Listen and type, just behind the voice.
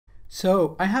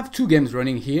So I have two games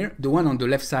running here. The one on the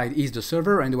left side is the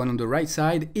server and the one on the right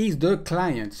side is the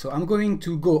client. So I'm going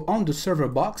to go on the server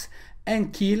box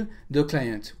and kill the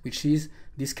client, which is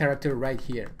this character right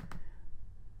here.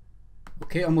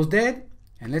 Okay, almost dead.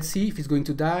 And let's see if it's going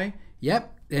to die.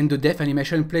 Yep, and the death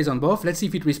animation plays on both. Let's see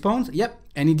if it respawns. Yep,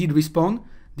 and it did respawn,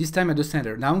 this time at the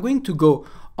center. Now I'm going to go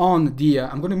on the,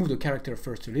 I'm going to move the character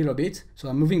first a little bit. So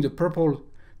I'm moving the purple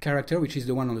character, which is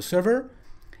the one on the server.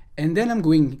 And then I'm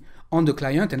going on the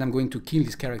client and I'm going to kill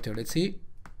this character. Let's see.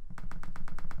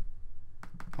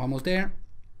 Almost there.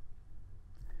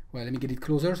 Well, let me get it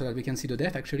closer so that we can see the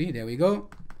death actually. There we go.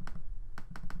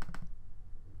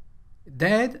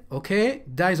 Dead, okay,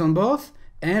 dies on both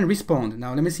and respawned.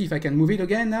 Now let me see if I can move it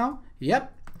again now.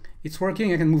 Yep, it's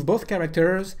working. I can move both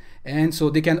characters and so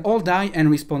they can all die and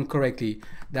respawn correctly.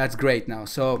 That's great now.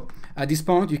 So at this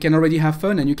point you can already have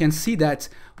fun and you can see that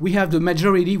we have the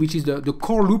majority, which is the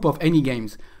core loop of any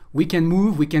games. We can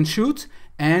move, we can shoot,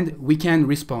 and we can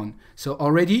respawn. So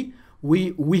already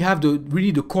we have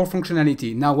really the core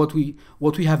functionality. Now what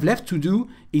we have left to do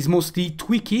is mostly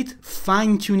tweak it,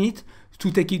 fine tune it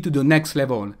to take it to the next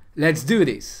level. Let's do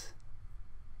this.